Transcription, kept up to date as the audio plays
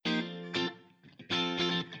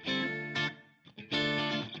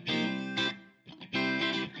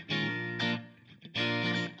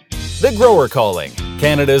The Grower Calling,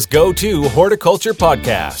 Canada's go-to horticulture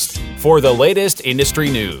podcast for the latest industry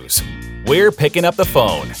news. We're picking up the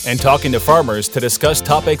phone and talking to farmers to discuss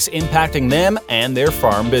topics impacting them and their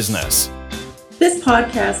farm business. This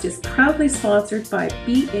podcast is proudly sponsored by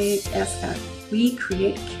BASF. We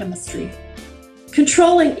create chemistry.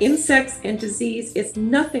 Controlling insects and disease is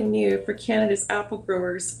nothing new for Canada's apple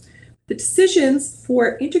growers. The decisions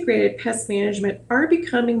for integrated pest management are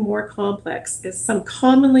becoming more complex as some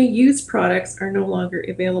commonly used products are no longer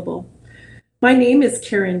available. My name is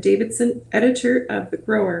Karen Davidson, editor of The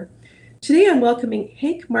Grower. Today I'm welcoming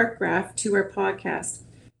Hank Markgraf to our podcast.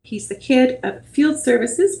 He's the head of field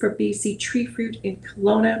services for BC Tree Fruit in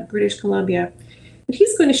Kelowna, British Columbia. And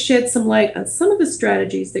he's going to shed some light on some of the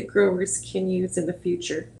strategies that growers can use in the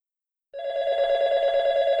future.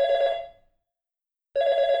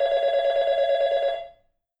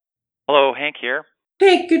 Hello, Hank here.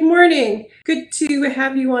 Hey, good morning. Good to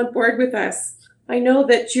have you on board with us. I know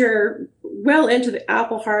that you're well into the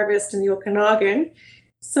apple harvest in the Okanagan.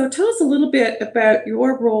 So tell us a little bit about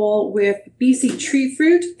your role with BC Tree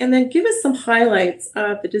Fruit, and then give us some highlights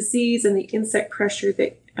of the disease and the insect pressure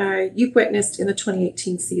that you've witnessed in the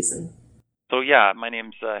 2018 season. So my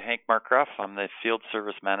name's Hank Markgraf. I'm the field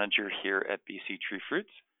service manager here at BC Tree Fruits.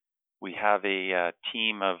 We have a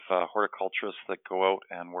team of horticulturists that go out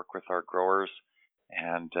and work with our growers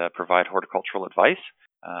and provide horticultural advice.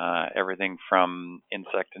 Everything from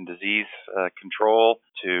insect and disease control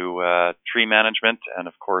to tree management. And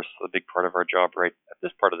of course, the big part of our job right at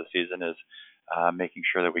this part of the season is making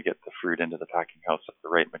sure that we get the fruit into the packing house at the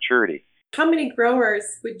right maturity. How many growers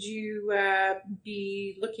would you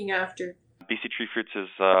be looking after? BC Tree Fruits is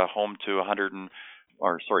home to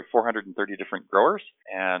 430 different growers,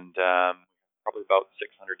 and probably about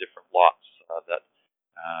 600 different lots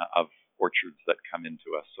of orchards that come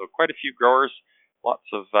into us. So quite a few growers, lots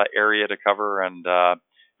of area to cover, and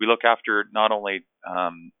we look after not only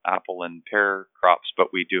apple and pear crops, but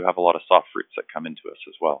we do have a lot of soft fruits that come into us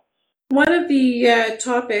as well. One of the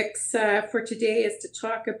topics for today is to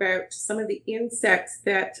talk about some of the insects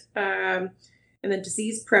that and the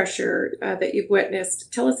disease pressure that you've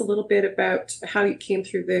witnessed. Tell us a little bit about how you came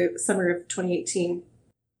through the summer of 2018.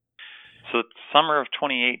 So the summer of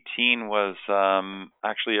 2018 was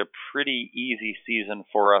actually a pretty easy season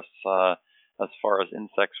for us as far as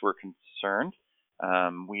insects were concerned.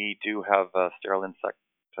 We do have a sterile insect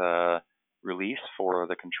release for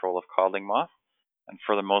the control of codling moth. And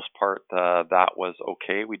for the most part, that was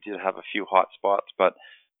okay. We did have a few hot spots, but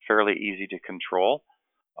fairly easy to control.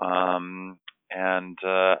 And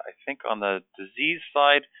I think on the disease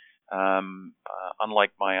side,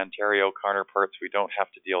 unlike my Ontario counterparts, we don't have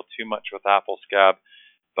to deal too much with apple scab,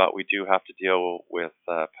 but we do have to deal with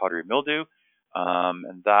powdery mildew,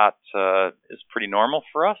 and that is pretty normal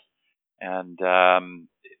for us, and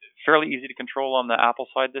fairly easy to control on the apple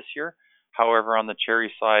side this year. However, on the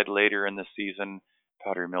cherry side, later in the season,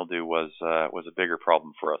 powdery mildew was a bigger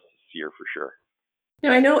problem for us this year for sure.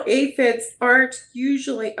 Now, I know aphids aren't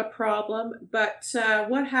usually a problem, but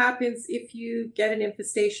what happens if you get an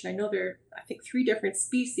infestation? I know there are, I think, 3 different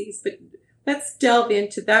species, but let's delve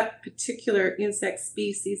into that particular insect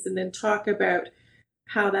species and then talk about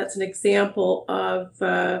how that's an example of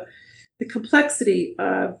the complexity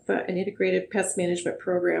of an integrated pest management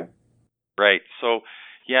program. Right. So,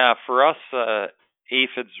 for us,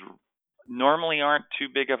 aphids normally aren't too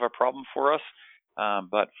big of a problem for us.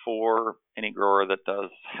 But for any grower that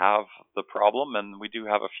does have the problem, and we do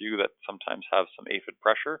have a few that sometimes have some aphid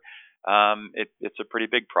pressure, it's a pretty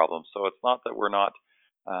big problem. So it's not that we're not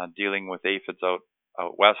dealing with aphids out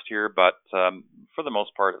west here, but for the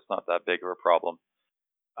most part, it's not that big of a problem.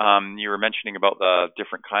 You were mentioning about the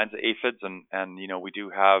different kinds of aphids, and we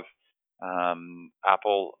do have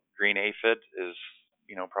apple green aphid is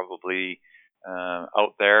probably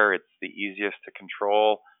out there. It's the easiest to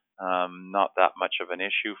control. Not that much of an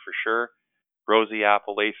issue for sure. Rosy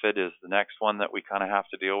apple aphid is the next one that we kind of have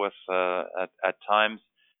to deal with at times.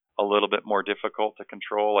 A little bit more difficult to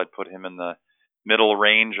control. I'd put him in the middle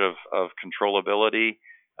range of controllability.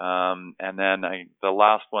 And then the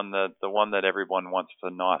last one, the one that everyone wants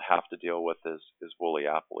to not have to deal with is woolly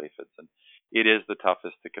apple aphids. And it is the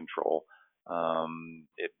toughest to control.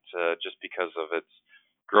 It's just because of its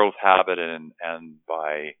growth habit and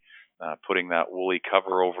by putting that woolly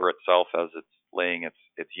cover over itself as it's laying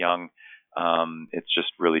its young, it's just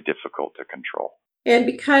really difficult to control. And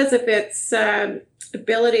because of its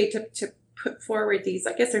ability to put forward these,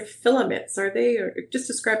 I guess they're filaments, are they? Or just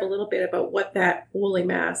describe a little bit about what that woolly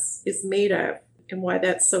mass is made of and why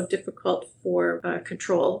that's so difficult for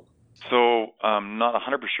control. So not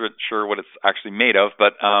 100% sure what it's actually made of,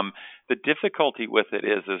 but the difficulty with it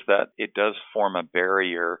is that it does form a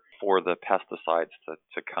barrier for the pesticides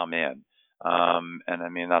to come in. And I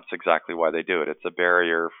mean, that's exactly why they do it. It's a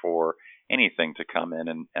barrier for anything to come in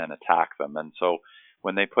and attack them. And so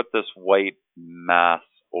when they put this white mass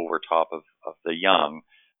over top of the young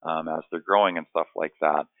as they're growing and stuff like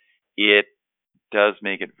that, it does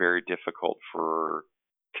make it very difficult for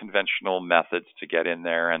conventional methods to get in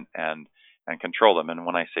there and control them. And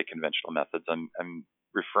when I say conventional methods, I'm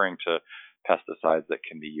referring to pesticides that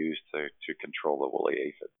can be used to control the woolly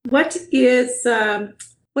aphid.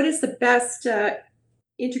 What is the best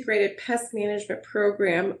integrated pest management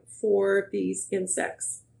program for these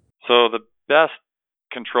insects? So the best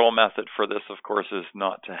control method for this, of course, is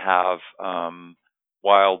not to have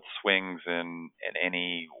wild swings in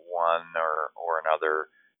any one or another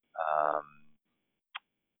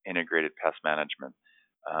integrated pest management.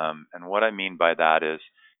 And what I mean by that is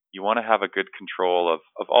you want to have a good control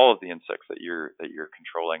of all of the insects that you're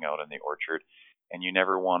controlling out in the orchard, and you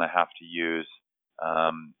never want to have to use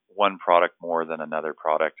one product more than another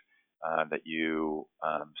product that you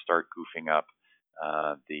start goofing up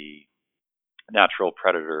the natural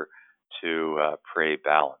predator to prey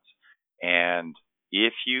balance. And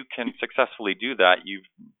if you can successfully do that,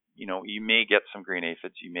 you may get some green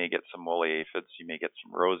aphids, you may get some woolly aphids, you may get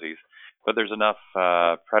some rosies, but there's enough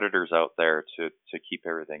predators out there to keep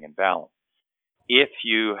everything in balance. If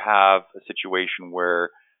you have a situation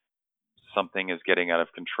where something is getting out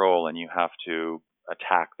of control and you have to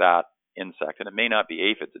attack that insect, and it may not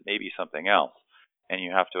be aphids, it may be something else, and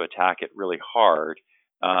you have to attack it really hard,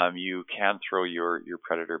 you can throw your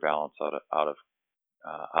predator balance out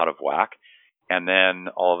of whack, and then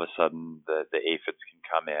all of a sudden the aphids can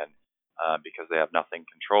come in because they have nothing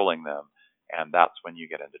controlling them, and that's when you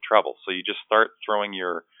get into trouble. So you just start throwing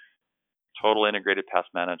your total integrated pest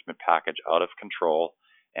management package out of control,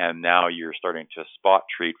 and now you're starting to spot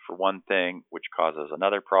treat for one thing, which causes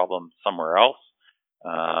another problem somewhere else,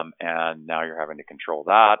 and now you're having to control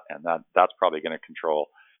that, and that's probably going to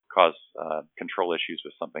cause control issues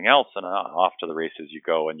with something else, and off to the races you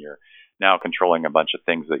go, and you're now controlling a bunch of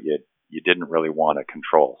things that you didn't really want to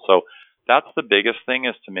control. So that's the biggest thing,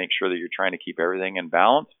 is to make sure that you're trying to keep everything in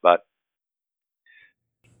balance, but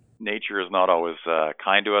nature is not always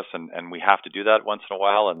kind to us, and we have to do that once in a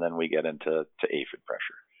while, and then we get into aphid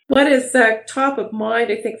pressure. What is top of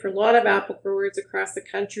mind, I think, for a lot of apple growers across the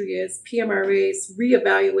country is PMRA's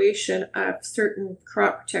reevaluation of certain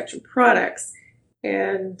crop protection products,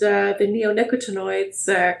 and the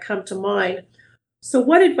neonicotinoids come to mind. So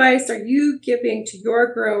what advice are you giving to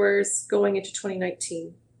your growers going into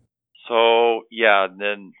 2019? So yeah,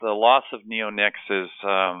 then the loss of neonics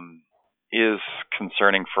is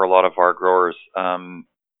concerning for a lot of our growers.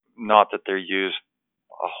 Not that they're used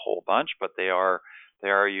a whole bunch, but they are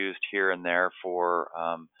used here and there for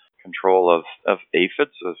control of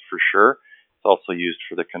aphids, for sure. It's also used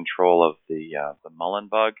for the control of the mullein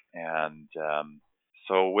bug, and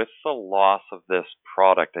so with the loss of this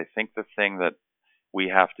product, I think the thing that we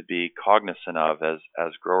have to be cognizant of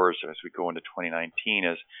as growers as we go into 2019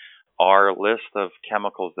 is our list of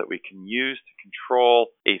chemicals that we can use to control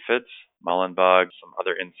aphids, mullein bugs, some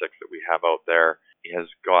other insects that we have out there has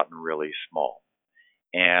gotten really small.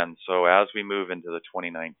 And so as we move into the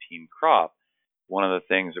 2019 crop, one of the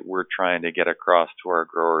things that we're trying to get across to our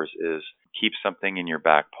growers is keep something in your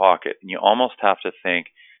back pocket. And you almost have to think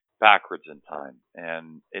backwards in time.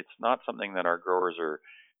 And it's not something that our growers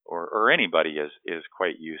or anybody is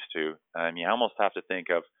quite used to. You almost have to think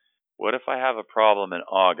of, what if I have a problem in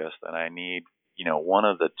August and I need, one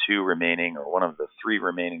of the two remaining or one of the three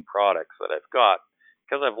remaining products that I've got,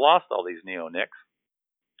 because I've lost all these neonics,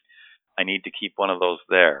 I need to keep one of those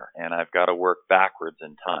there, and I've got to work backwards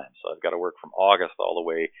in time. So I've got to work from August all the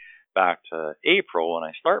way back to April when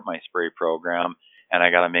I start my spray program, and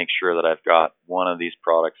I got to make sure that I've got one of these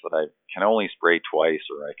products that I can only spray twice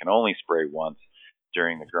or I can only spray once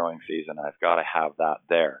during the growing season. I've got to have that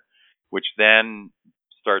there, which then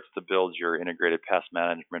starts to build your integrated pest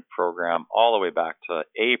management program all the way back to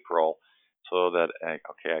April, so that, I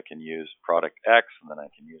can use product X, and then I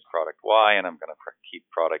can use product Y, and I'm going to keep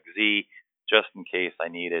product Z just in case I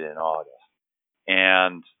need it in August.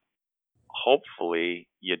 And hopefully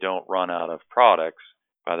you don't run out of products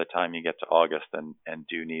by the time you get to August and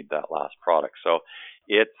do need that last product. So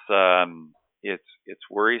it's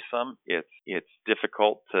worrisome. It's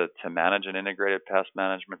difficult to manage an integrated pest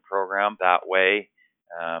management program that way.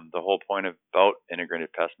 The whole point about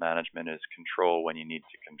integrated pest management is control when you need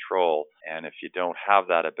to control. And if you don't have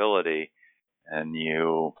that ability, then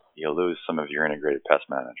you lose some of your integrated pest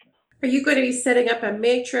management. Are you going to be setting up a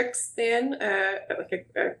matrix then, like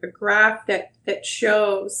a graph that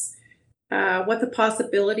shows what the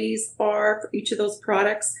possibilities are for each of those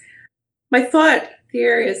products? My thought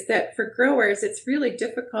there is that for growers, it's really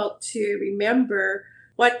difficult to remember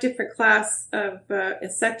what different class of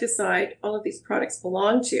insecticide all of these products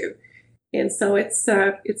belong to. And so it's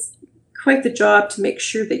quite the job to make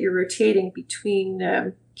sure that you're rotating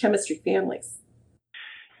between chemistry families.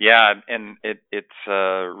 Yeah, and it's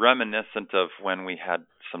reminiscent of when we had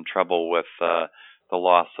some trouble with the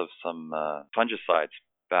loss of some fungicides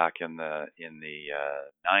back in the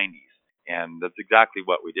 90s, and that's exactly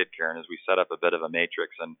what we did, Karen. Is we set up a bit of a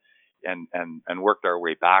matrix and worked our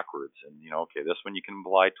way backwards. And okay, this one you can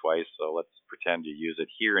apply twice, so let's pretend you use it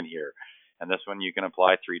here and here, and this one you can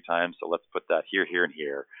apply 3 times, so let's put that here, here, and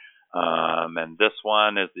here. And this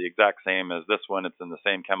one is the exact same as this one. It's in the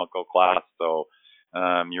same chemical class, so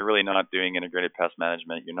you're really not doing integrated pest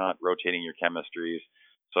management. You're not rotating your chemistries.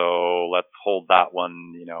 So let's hold that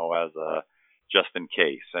one, as a just in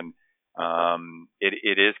case. And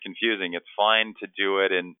it is confusing. It's fine to do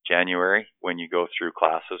it in January when you go through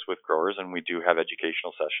classes with growers, and we do have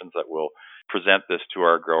educational sessions that will present this to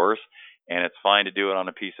our growers. And it's fine to do it on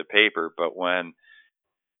a piece of paper, but when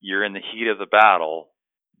you're in the heat of the battle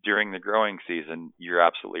during the growing season, you're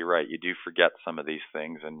absolutely right. You do forget some of these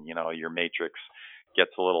things, and your matrix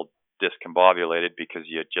gets a little discombobulated because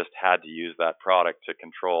you just had to use that product to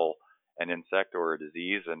control an insect or a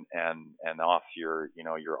disease, and off you're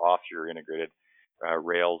off your integrated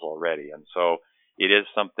rails already. And so it is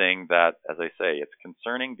something that, as I say, it's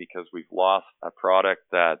concerning because we've lost a product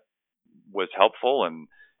that was helpful and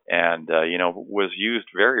was used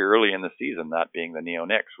very early in the season. That being the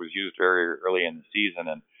Neonix was used very early in the season,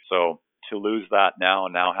 and so to lose that now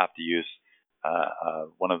and have to use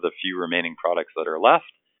one of the few remaining products that are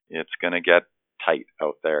left, it's going to get tight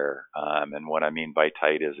out there. And what I mean by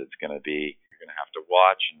tight is you're going to have to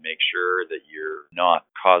watch and make sure that you're not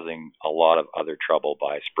causing a lot of other trouble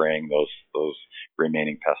by spraying those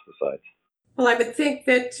remaining pesticides. Well, I would think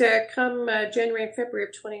that come January and February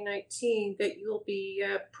of 2019, that you'll be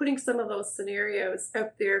putting some of those scenarios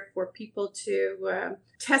out there for people to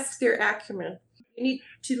test their acumen. You need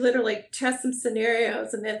to literally test some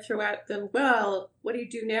scenarios and then throw at them, well, what do you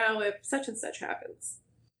do now if such and such happens?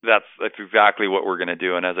 That's exactly what we're going to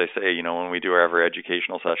do. And as I say, when we do our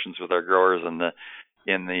educational sessions with our growers in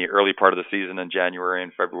the early part of the season in January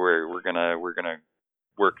and February, we're gonna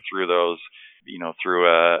work through those, through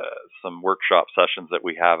some workshop sessions that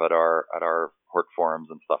we have at our hort forums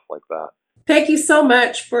and stuff like that. Thank you so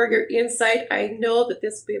much for your insight. I know that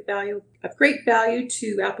this will be of great value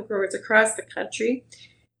to apple growers across the country.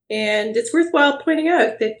 And it's worthwhile pointing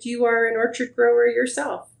out that you are an orchard grower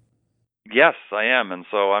yourself. Yes, I am. And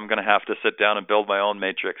so I'm going to have to sit down and build my own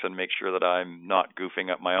matrix and make sure that I'm not goofing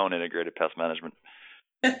up my own integrated pest management.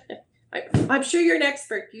 I'm sure you're an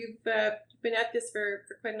expert. You've been at this for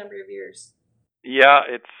quite a number of years. Yeah,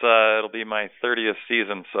 it'll be my 30th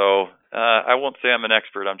season, so I won't say I'm an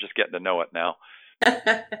expert. I'm just getting to know it now.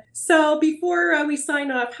 So before we sign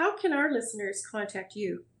off, how can our listeners contact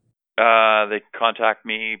you? They contact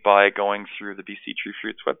me by going through the BC Tree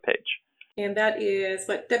Fruits webpage. And that is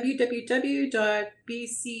what,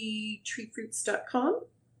 www.bctreefruits.com?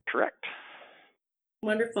 Correct.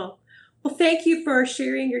 Wonderful. Well, thank you for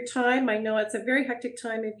sharing your time. I know it's a very hectic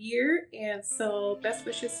time of year, and so best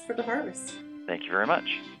wishes for the harvest. Thank you very much.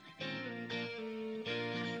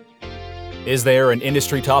 Is there an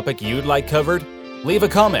industry topic you'd like covered? Leave a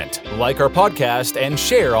comment, like our podcast, and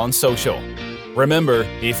share on social. Remember,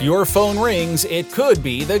 if your phone rings, it could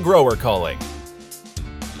be the grower calling.